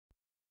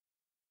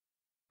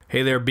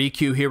Hey there,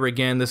 BQ here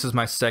again. This is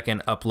my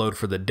second upload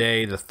for the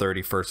day, the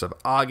 31st of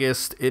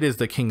August. It is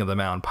the King of the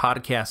Mountain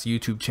Podcast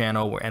YouTube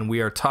channel, and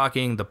we are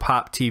talking the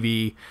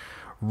PopTV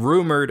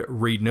rumored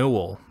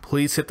renewal.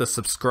 Please hit the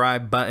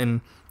subscribe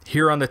button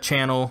here on the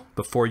channel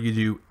before you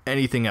do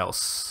anything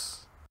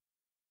else.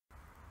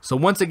 So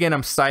once again,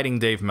 I'm citing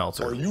Dave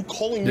Meltzer. Are you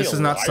calling me This a is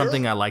not liar?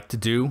 something I like to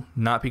do,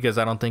 not because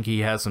I don't think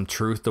he has some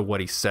truth to what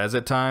he says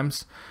at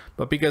times,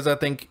 but because I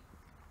think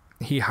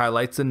he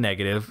highlights the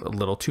negative a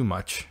little too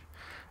much.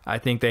 I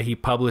think that he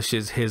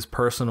publishes his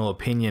personal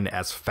opinion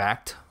as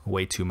fact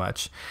way too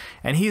much.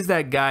 And he's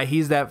that guy,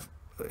 he's that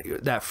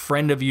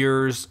friend of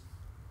yours,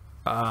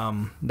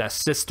 that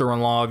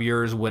sister-in-law of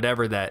yours,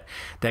 whatever, that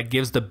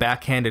gives the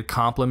backhanded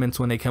compliments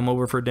when they come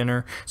over for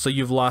dinner. So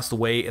you've lost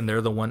weight and they're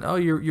the one, oh,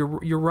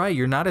 you're right,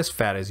 you're not as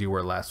fat as you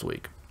were last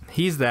week.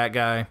 He's that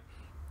guy.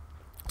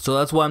 So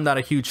that's why I'm not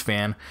a huge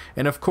fan.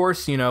 And of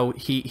course, you know,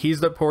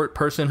 he's the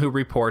person who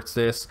reports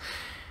this.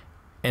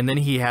 And then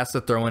he has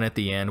to throw in at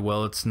the end,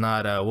 well, it's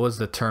not what was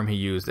the term he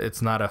used?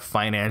 It's not a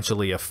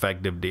financially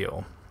effective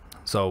deal.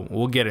 So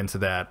we'll get into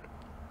that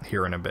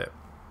here in a bit.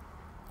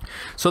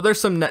 So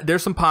there's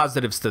some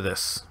positives to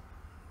this.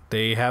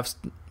 They have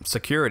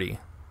security.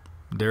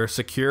 They're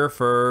secure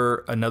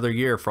for another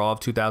year, for all of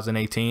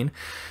 2018,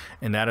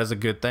 and that is a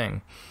good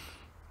thing.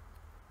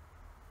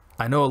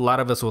 I know a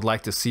lot of us would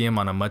like to see him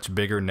on a much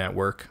bigger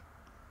network,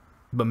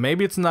 but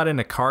maybe it's not in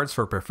the cards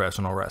for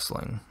professional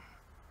wrestling.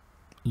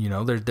 You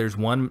know, there's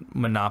one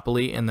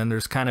monopoly, and then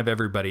there's kind of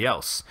everybody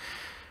else.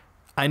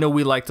 I know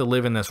we like to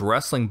live in this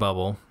wrestling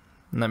bubble.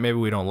 Not maybe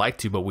we don't like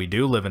to, but we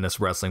do live in this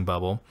wrestling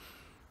bubble.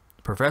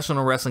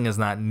 Professional wrestling is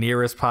not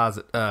near as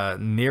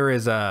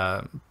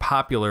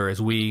popular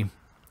as we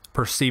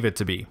perceive it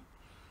to be.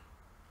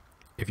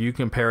 If you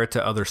compare it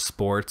to other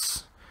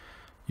sports,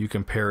 you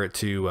compare it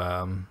to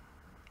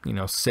you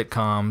know,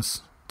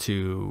 sitcoms,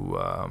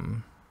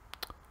 to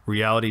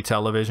reality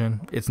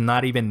television, it's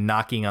not even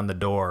knocking on the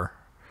door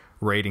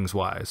ratings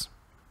wise.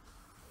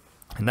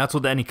 And that's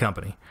with any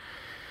company.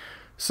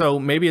 So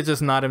maybe it's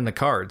just not in the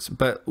cards,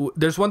 but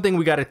there's one thing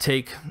we got to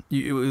take.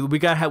 We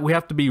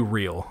have to be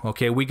real.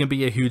 Okay. We can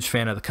be a huge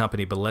fan of the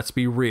company, but let's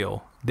be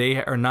real.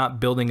 They are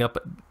not building up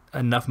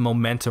enough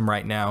momentum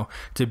right now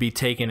to be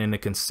taken into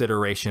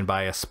consideration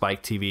by a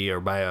Spike TV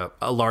or by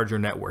a larger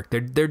network.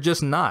 They're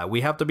just not.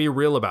 We have to be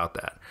real about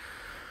that.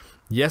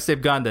 Yes,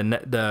 they've gotten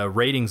the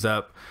ratings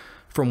up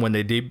from when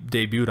they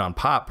debuted on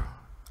Pop.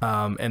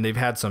 And they've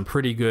had some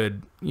pretty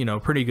good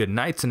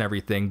nights and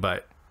everything,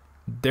 but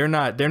they're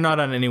not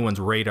on anyone's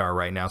radar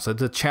right now. So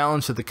it's a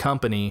challenge to the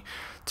company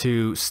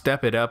to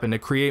step it up and to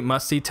create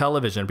must-see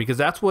television, because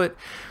that's what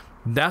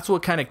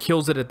kind of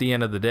kills it at the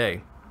end of the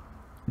day.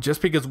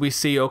 Just because we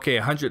see, okay,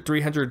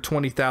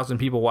 320,000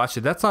 people watched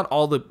it, that's not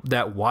all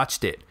that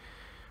watched it.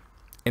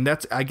 And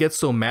I get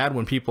so mad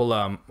when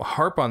people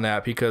harp on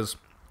that, because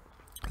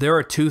there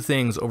are two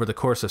things over the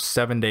course of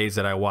 7 days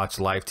that I watch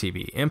live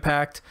TV: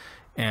 Impact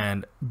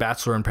and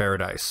Bachelor in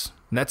Paradise.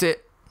 And that's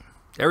it.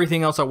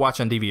 Everything else I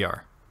watch on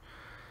DVR.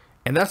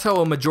 And that's how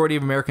a majority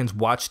of Americans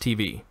watch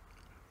TV.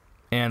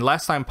 And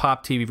last time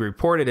PopTV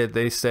reported it,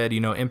 they said, you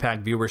know,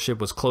 Impact viewership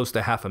was close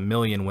to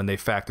 500,000 when they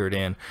factored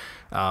in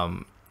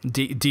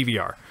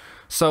DVR.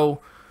 So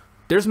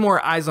there's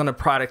more eyes on the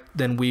product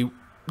than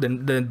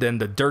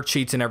the dirt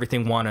sheets and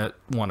everything want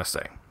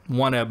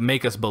to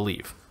make us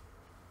believe.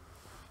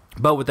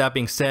 But with that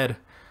being said,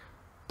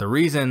 the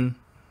reason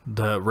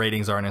the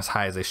ratings aren't as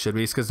high as they should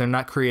be is because they're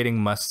not creating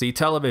must-see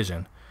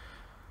television.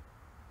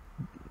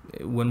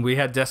 When we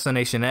had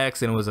Destination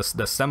X and it was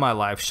the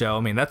semi-live show,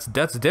 I mean, that's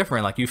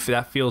different. Like,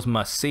 that feels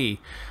must-see.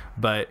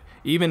 But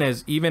even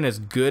as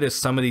good as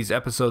some of these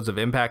episodes of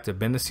Impact have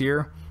been this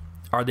year,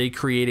 are they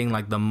creating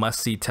like the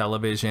must-see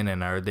television?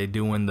 And are they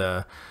doing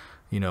the,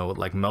 you know,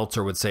 like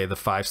Meltzer would say, the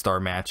 5-star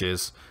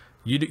matches?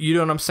 You know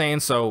what I'm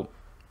saying? So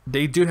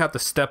they do have to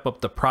step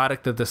up the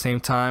product at the same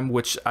time,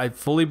 which I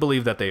fully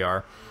believe that they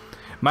are.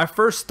 My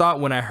first thought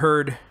when I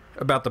heard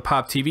about the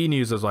PopTV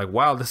news was like,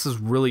 wow, this is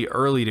really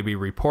early to be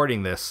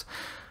reporting this.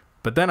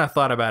 But then I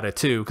thought about it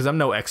too, because I'm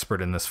no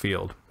expert in this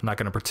field. I'm not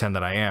going to pretend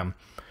that I am.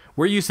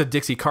 We're used to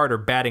Dixie Carter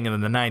batting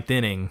in the 9th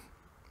inning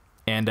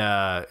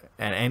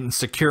and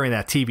securing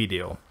that TV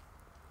deal.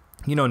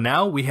 You know,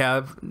 now we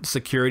have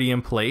security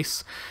in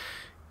place,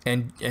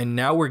 and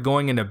now we're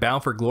going into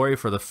Bound for Glory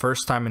for the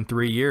first time in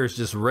 3 years,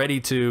 just ready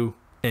to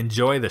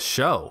enjoy the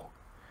show.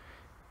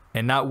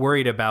 And not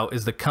worried about,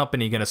 is the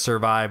company going to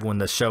survive when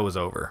the show is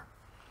over?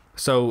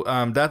 So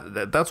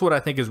that's what I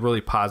think is really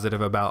positive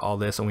about all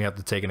this, and we have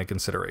to take into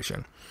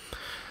consideration.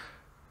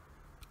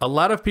 A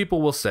lot of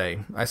people will say,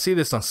 I see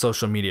this on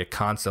social media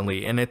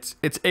constantly, and it's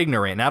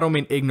ignorant. And I don't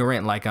mean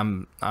ignorant like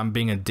I'm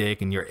being a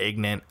dick and you're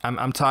ignorant.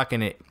 I'm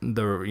talking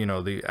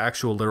the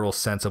actual literal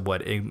sense of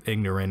what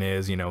ignorant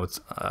is. You know, it's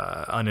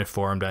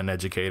uninformed,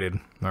 uneducated.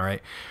 All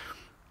right.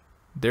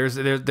 There's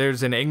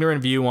an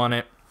ignorant view on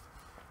it,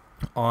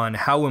 on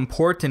how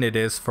important it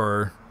is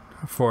for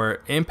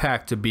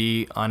Impact to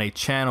be on a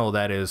channel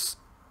that is,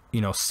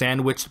 you know,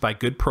 sandwiched by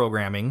good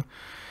programming,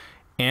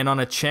 and on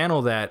a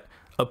channel that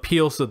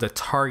appeals to the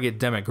target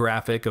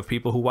demographic of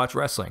people who watch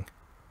wrestling.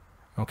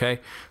 Okay,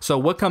 so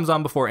what comes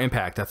on before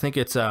Impact? I think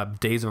it's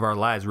Days of Our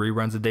Lives,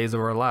 reruns of Days of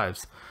Our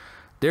Lives.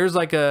 There's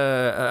like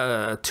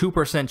a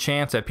 2%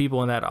 chance that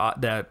people in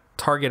that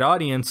target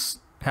audience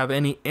have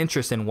any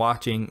interest in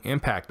watching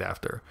Impact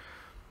after.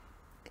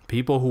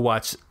 People who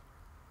watch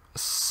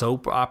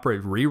soap opera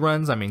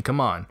reruns, I mean,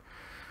 come on.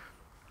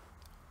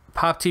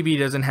 PopTV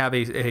doesn't have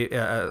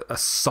a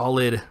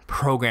solid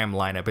program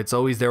lineup.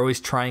 They're always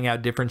trying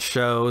out different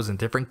shows and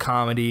different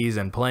comedies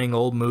and playing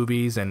old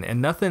movies, and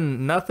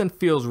nothing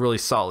feels really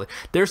solid.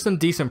 There's some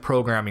decent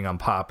programming on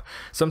Pop.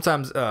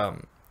 Sometimes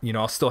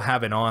I'll still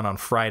have it on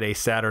Friday,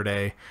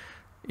 Saturday,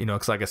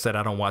 because like I said,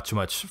 I don't watch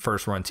much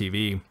first run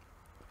TV.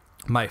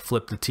 Might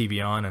flip the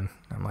TV on and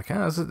I'm like,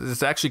 this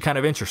is actually kind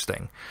of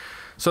interesting.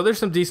 So there's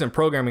some decent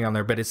programming on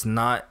there, but it's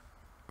not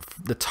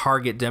the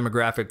target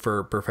demographic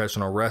for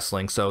professional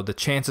wrestling. So the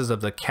chances of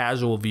the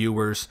casual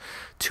viewers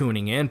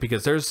tuning in,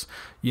 because there's,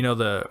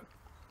 the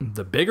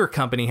bigger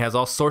company has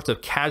all sorts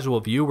of casual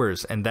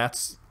viewers, and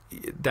that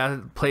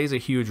plays a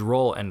huge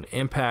role. And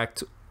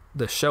Impact,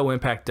 the show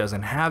Impact,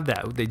 doesn't have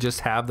that. They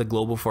just have the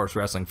Global Force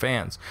Wrestling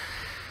fans.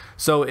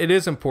 So it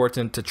is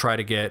important to try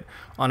to get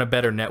on a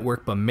better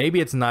network, but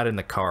maybe it's not in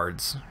the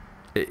cards.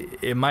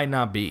 It might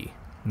not be.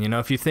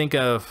 If you think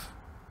of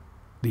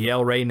the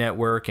El Rey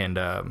network and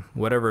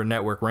whatever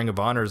network Ring of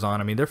Honor is on,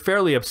 I mean, they're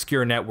fairly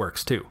obscure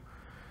networks too.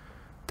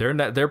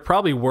 They're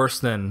probably worse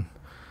than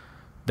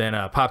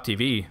Pop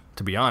TV,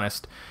 to be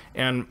honest.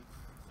 And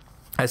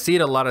I see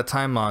it a lot of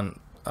time on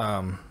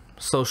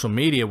social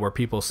media where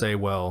people say,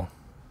 well,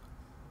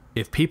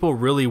 if people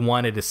really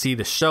wanted to see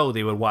the show,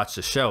 they would watch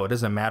the show. It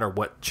doesn't matter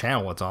what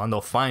channel it's on, they'll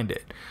find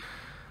it.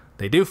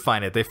 They do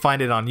find it. They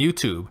find it on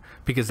YouTube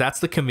because that's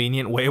the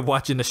convenient way of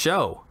watching the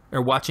show, or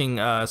watching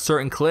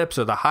certain clips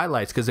or the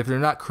highlights. Because if they're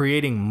not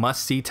creating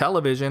must-see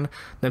television,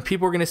 then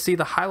people are going to see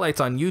the highlights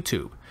on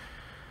YouTube.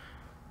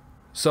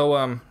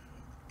 So,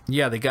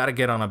 yeah, they got to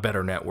get on a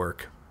better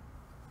network.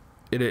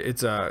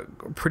 It's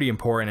pretty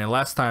important. And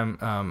last time,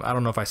 I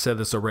don't know if I said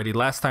this already,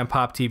 last time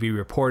Pop TV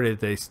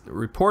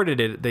reported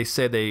it, they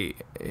said they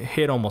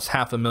hit almost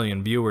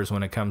 500,000 viewers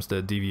when it comes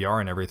to DVR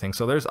and everything.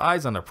 So there's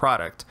eyes on the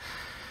product.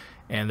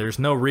 And there's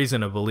no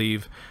reason to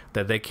believe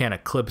that they can't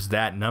eclipse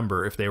that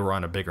number if they were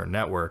on a bigger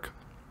network.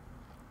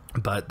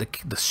 But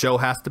the show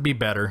has to be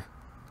better.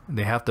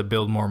 They have to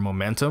build more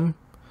momentum.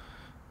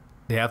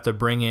 They have to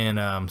bring in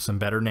some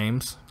better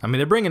names. I mean,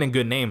 they're bringing in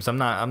good names. I'm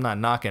not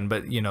knocking,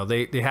 but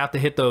they have to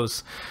hit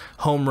those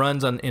home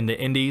runs in the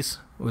indies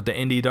with the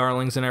indie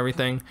darlings and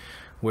everything,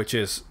 which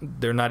is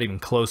they're not even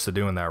close to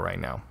doing that right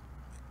now.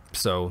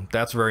 So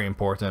that's very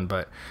important.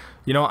 But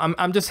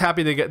I'm just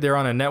happy they're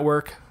on a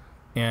network.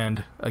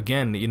 And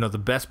again, the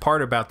best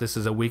part about this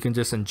is that we can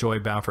just enjoy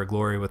Bound for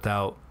Glory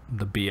without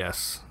the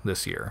BS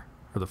this year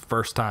for the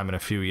first time in a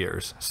few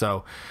years.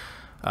 So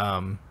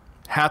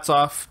hats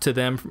off to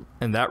them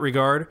in that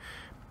regard.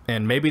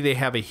 And maybe they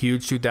have a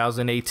huge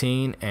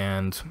 2018,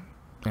 and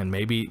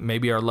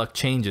maybe our luck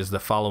changes the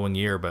following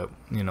year. But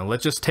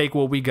let's just take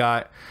what we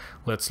got.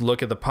 Let's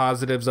look at the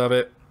positives of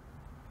it.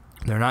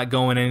 They're not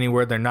going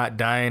anywhere. They're not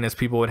dying, as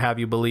people would have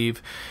you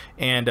believe.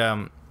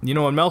 And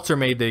when Meltzer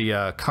made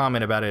the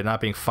comment about it not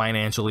being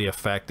financially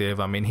effective,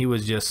 I mean, he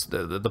was just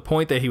the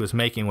point that he was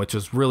making, which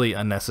was really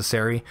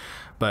unnecessary.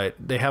 But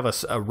they have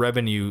a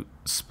revenue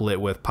split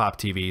with Pop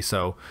TV,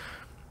 so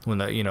when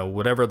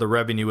whatever the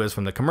revenue is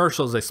from the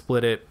commercials, they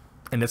split it,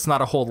 and it's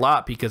not a whole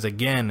lot because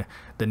again,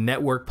 the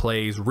network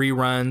plays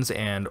reruns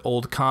and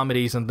old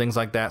comedies and things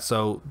like that.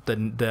 So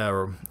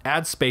the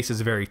ad space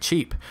is very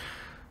cheap.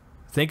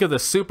 Think of the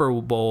Super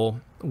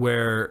Bowl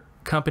where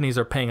companies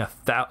are paying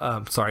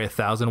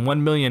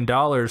 $1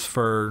 million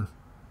for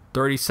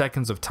 30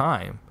 seconds of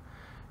time.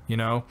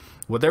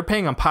 What they're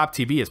paying on Pop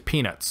TV is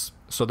peanuts.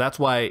 So that's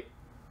why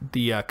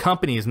the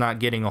company is not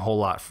getting a whole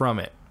lot from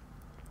it.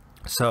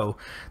 So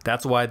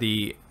that's why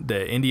the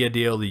India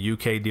deal, the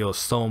UK deal is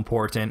so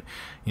important.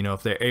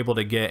 If they're able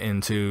to get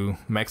into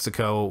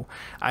Mexico,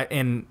 I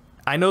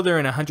know they're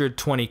in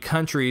 120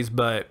 countries,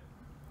 but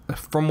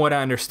from what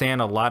I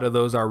understand, a lot of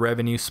those are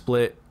revenue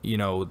split.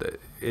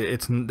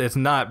 It's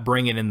not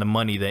bringing in the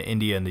money that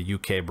India and the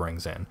UK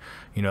brings in.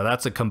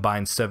 That's a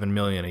combined $7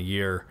 million a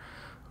year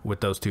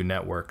with those two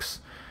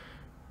networks,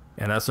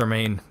 and that's their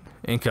main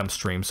income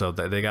stream. So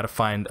they got to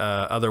find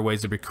other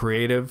ways to be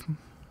creative,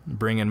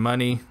 bring in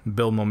money,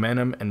 build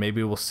momentum, and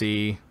maybe we'll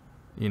see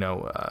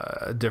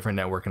a different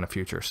network in the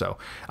future. So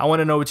I want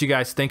to know what you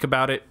guys think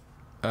about it.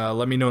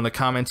 Let me know in the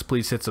comments.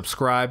 Please hit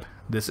subscribe.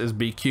 This is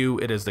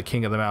BQ. It is the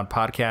King of the Mound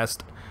podcast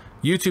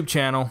YouTube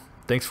channel.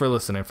 Thanks for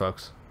listening,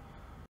 folks.